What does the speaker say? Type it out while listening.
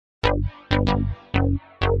Trace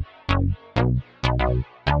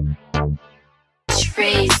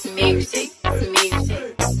music.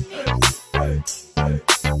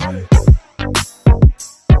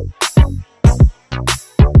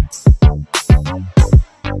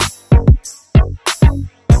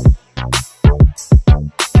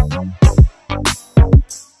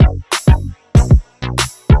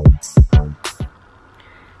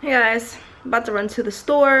 Hey guys, about to run to the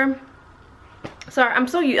store. Sorry, I'm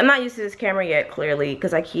not used to this camera yet, clearly,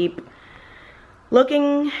 because I keep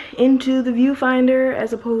looking into the viewfinder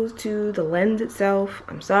as opposed to the lens itself.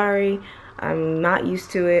 I'm sorry, I'm not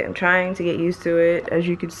used to it. I'm trying to get used to it, as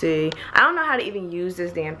you can see. I don't know how to even use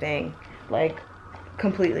this damn thing, like,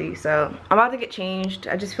 completely. So I'm about to get changed.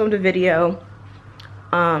 I just filmed a video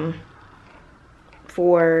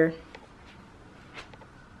for,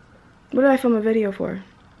 what did I film a video for?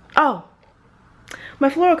 Oh, my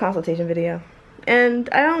floral consultation video. And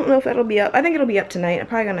I don't know if that'll be up. I think it'll be up tonight. I'm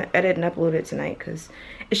probably gonna edit and upload it tonight because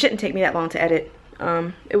it shouldn't take me that long to edit.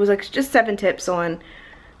 It was like just 7 tips on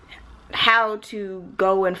how to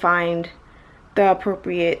go and find the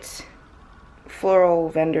appropriate floral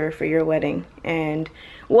vendor for your wedding and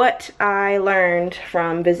what I learned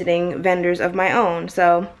from visiting vendors of my own.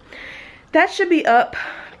 So that should be up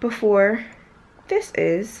before this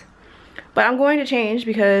is. But I'm going to change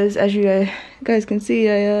because, as you guys can see,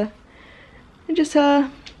 I just I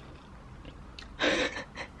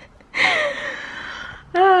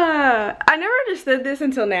never understood this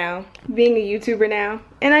until now, being a YouTuber now.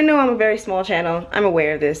 And I know I'm a very small channel. I'm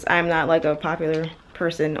aware of this. I'm not like a popular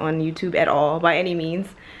person on YouTube at all by any means.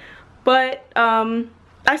 But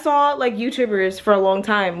I saw like YouTubers for a long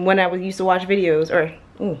time when I used to watch videos, or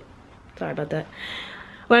ooh, sorry about that.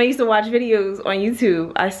 When I used to watch videos on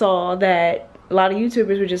YouTube, I saw that a lot of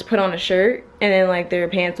YouTubers would just put on a shirt and then like their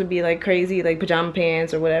pants would be like crazy, like pajama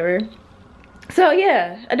pants or whatever. So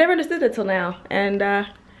yeah, I never understood it till now. And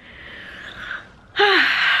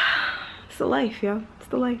it's the life, yo. It's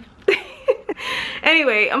the life.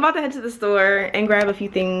 Anyway, I'm about to head to the store and grab a few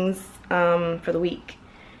things for the week.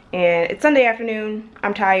 And it's Sunday afternoon.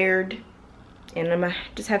 I'm tired. And I'm gonna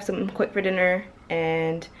just have something quick for dinner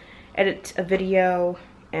and edit a video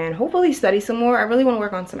and hopefully study some more. I really want to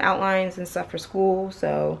work on some outlines and stuff for school,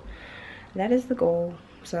 so that is the goal.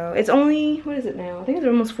 So it's only, what is it now? I think it's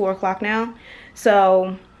almost 4 o'clock now.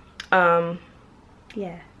 So yeah,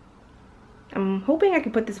 I'm hoping I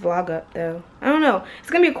can put this vlog up though. I don't know, it's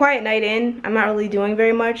gonna be a quiet night in. I'm not really doing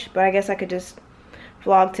very much, but I guess I could just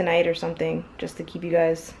vlog tonight or something just to keep you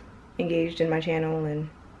guys engaged in my channel. And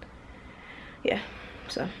yeah,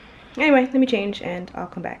 so anyway, let me change and I'll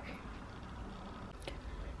come back.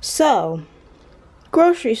 So,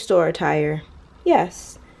 grocery store attire.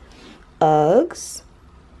 Yes. Uggs,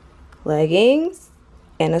 leggings,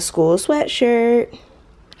 and a school sweatshirt.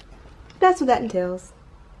 That's what that entails.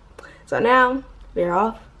 So now, we're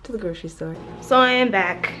off to the grocery store. So I am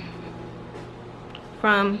back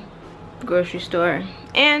from the grocery store.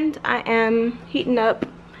 And I am heating up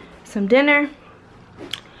some dinner.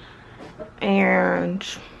 And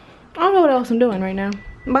I don't know what else I'm doing right now.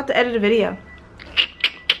 I'm about to edit a video.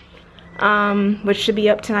 Which should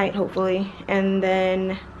be up tonight, hopefully. And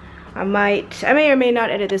then I may or may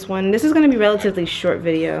not edit this one. This is going to be a relatively short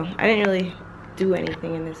video. I didn't really do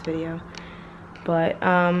anything in this video. But,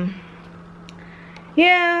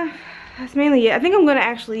 yeah, that's mainly it. I think I'm going to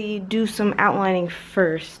actually do some outlining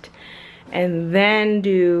first. And then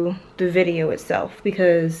do the video itself.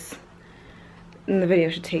 Because the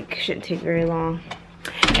video shouldn't take very long.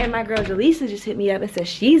 And my girl Jaleesa just hit me up and said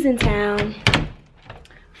she's in town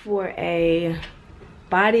for a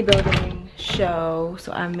bodybuilding show,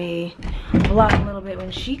 so I may vlog a little bit when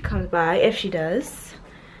she comes by, if she does.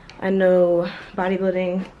 I know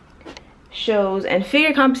bodybuilding shows and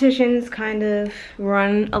figure competitions kind of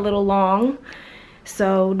run a little long,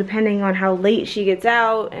 so depending on how late she gets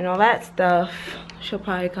out and all that stuff, she'll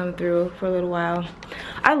probably come through for a little while.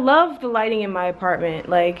 I love the lighting in my apartment.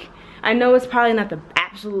 Like, I know it's probably not the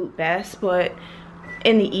absolute best, but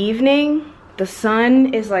in the evening the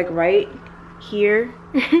sun is like right here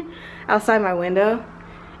outside my window,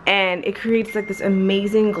 and it creates like this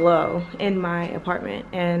amazing glow in my apartment,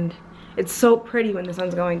 and it's so pretty when the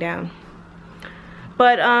sun's going down.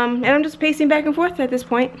 But and I'm just pacing back and forth at this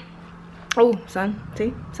point. Oh, sun,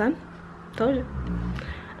 see, sun, told you.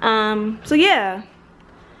 So yeah,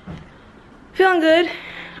 feeling good.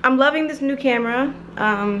 I'm loving this new camera.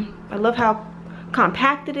 I love how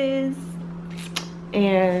compact it is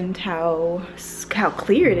and how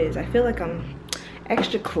clear it is. I feel like I'm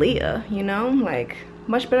extra clear, you know, like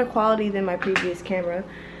much better quality than my previous camera.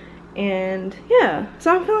 And yeah,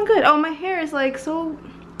 so I'm feeling good. Oh, my hair is like so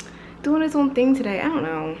doing its own thing today. I don't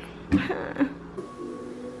know.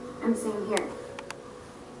 I'm sitting here.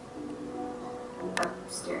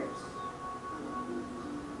 Upstairs.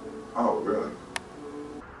 Oh, really?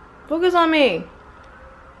 Focus on me.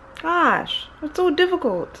 Gosh, it's so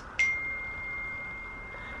difficult.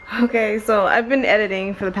 Okay, so I've been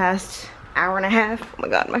editing for the past hour and a half. Oh my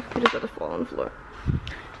god, my computer's about to fall on the floor.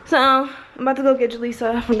 So I'm about to go get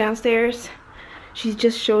Jaleesa from downstairs. She's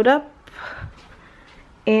just showed up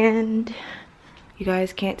and you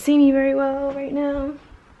guys can't see me very well right now.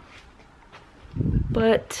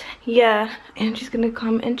 But yeah, and she's gonna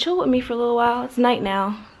come and chill with me for a little while. It's night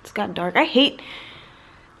now. It's got dark. I hate,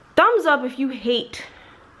 thumbs up if you hate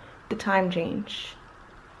the time change.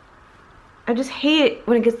 I just hate it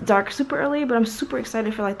when it gets dark super early, but I'm super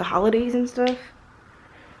excited for like the holidays and stuff.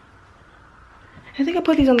 I think I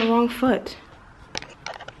put these on the wrong foot.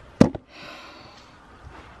 Goodness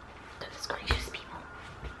gracious, people.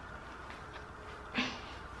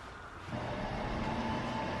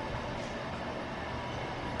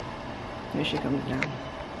 Here she comes down.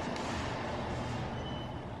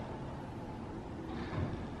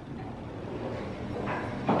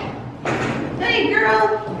 Hey, girl.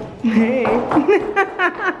 Hey.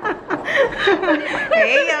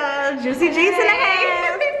 Hey, y'all. Juicy G's in the house.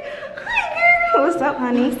 What's up,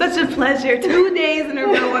 honey? Such a pleasure. 2 days in a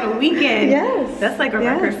row on a weekend. Yes. That's like a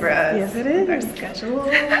record for us. Yes, it is. Our schedules.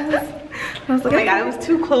 I was like, Oh my god, it was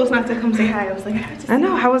too close not to come say hi. I was like, I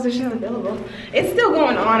know. How was the show? available. It's still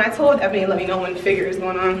going on. I told Ebony, let me know when Figure is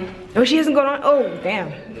going on. Oh, she hasn't gone on? Oh,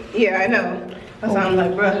 damn. Yeah, I know. That's why I'm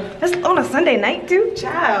like, bruh. That's on a Sunday night, too?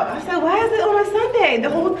 Child, I said, why is it on a Sunday? The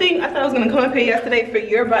whole thing, I thought I was gonna come up here yesterday for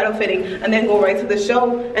your bridal fitting and then go right to the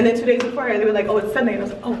show. And then 2 days before, they were like, oh, it's Sunday. And I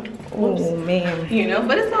was like, oh, whoops. Oh, man. You know,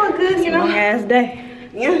 but it's all good, you know. Long ass day.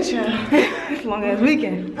 Yeah, child. Long ass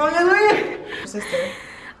weekend. Long as weekend. Sister.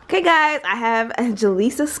 Okay, guys, I have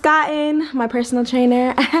Jaleesa Scotton, my personal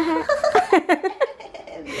trainer,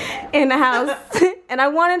 in the house. And I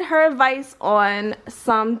wanted her advice on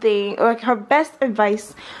something, or her best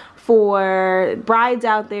advice for brides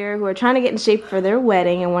out there who are trying to get in shape for their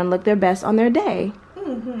wedding and want to look their best on their day.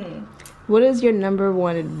 What is your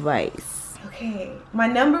 #1 advice? Okay, my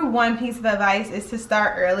 #1 piece of advice is to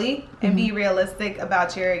start early and be realistic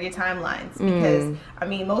about your timelines, because I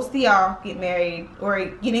mean, most of y'all get married or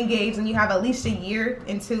get engaged and you have at least a year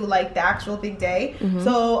into like the actual big day.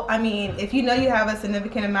 So I mean, if you know you have a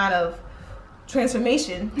significant amount of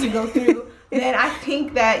transformation to go through, then I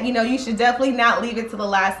think that, you know, you should definitely not leave it to the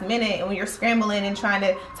last minute, and when you're scrambling and trying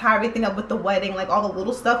to tie everything up with the wedding, like all the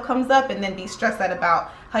little stuff comes up, and then be stressed out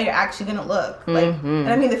about how you're actually gonna look. Like, and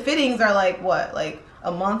I mean, the fittings are like what, like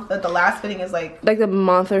a month? The last fitting is like a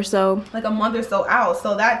month or so. Like a month or so out,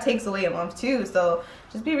 so that takes away a month too. So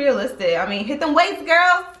just be realistic. I mean, hit them weights,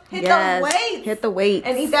 girls. Hit those weights. Hit the weights.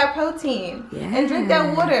 And eat that protein. And drink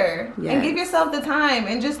that water. And give yourself the time.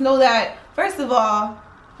 And just know that, first of all,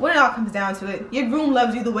 when it all comes down to it, your groom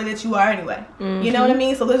loves you the way that you are anyway. You know what I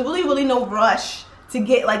mean? So there's really no rush to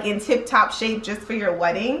get like in tip-top shape just for your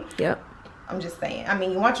wedding. Yep. I'm just saying. I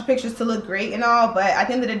mean, you want your pictures to look great and all, but at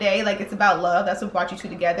the end of the day, like, it's about love. That's what brought you two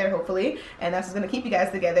together, hopefully. And that's what's going to keep you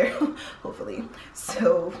guys together, hopefully.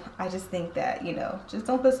 So I just think that, you know, just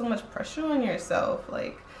don't put so much pressure on yourself.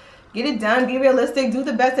 Like, get it done. Be realistic. Do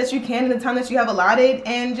the best that you can in the time that you have allotted.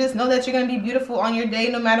 And just know that you're going to be beautiful on your day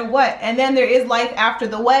no matter what. And then there is life after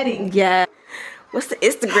the wedding. Yeah. What's the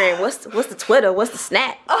Instagram? What's the Twitter? What's the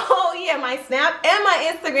Snap? Oh, yeah, my Snap and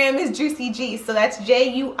my Instagram is Juicy G. So that's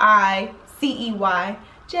JUICEYJECE.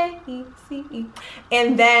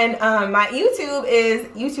 And then my YouTube is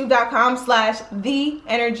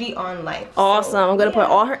youtube.com/TheEnergyOnLife. Awesome. So, I'm going to put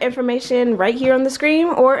all her information right here on the screen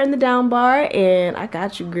or in the down bar. And I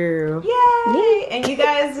got you, girl. Yay! And you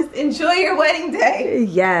guys just enjoy your wedding day.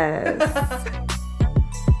 Yes.